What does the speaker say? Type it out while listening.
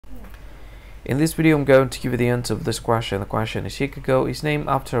In this video, I'm going to give you the answer of this question. The question is, Chicago is named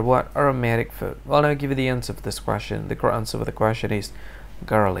after what aromatic food? Well, I'll give you the answer of this question. The correct answer for the question is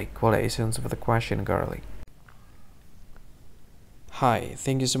garlic. Well, is the answer for the question garlic. Hi,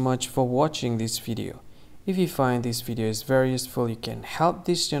 thank you so much for watching this video. If you find this video is very useful, you can help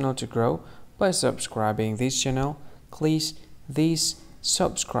this channel to grow by subscribing this channel. Click this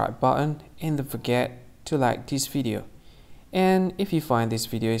subscribe button and don't forget to like this video. And if you find this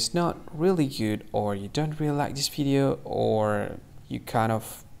video is not really good, or you don't really like this video, or you kind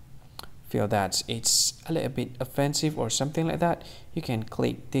of feel that it's a little bit offensive or something like that, you can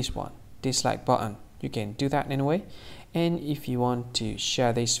click this one, dislike button. You can do that anyway. And if you want to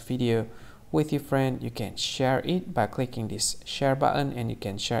share this video with your friend, you can share it by clicking this share button, and you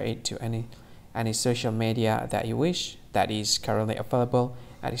can share it to any social media that you wish that is currently available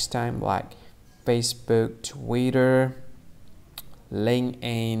at this time, like Facebook, Twitter,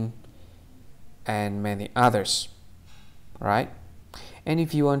 LinkedIn, and many others, right? And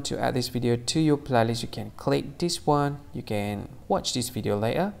if you want to add this video to your playlist, you can click this one. You can watch this video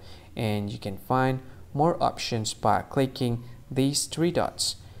later, and you can find more options by clicking these three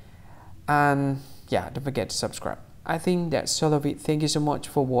dots. And yeah, don't forget to subscribe. I think that's all of it. Thank you so much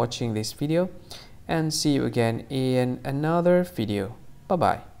for watching this video, and see you again in another video. Bye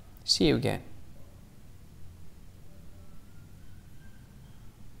bye. See you again.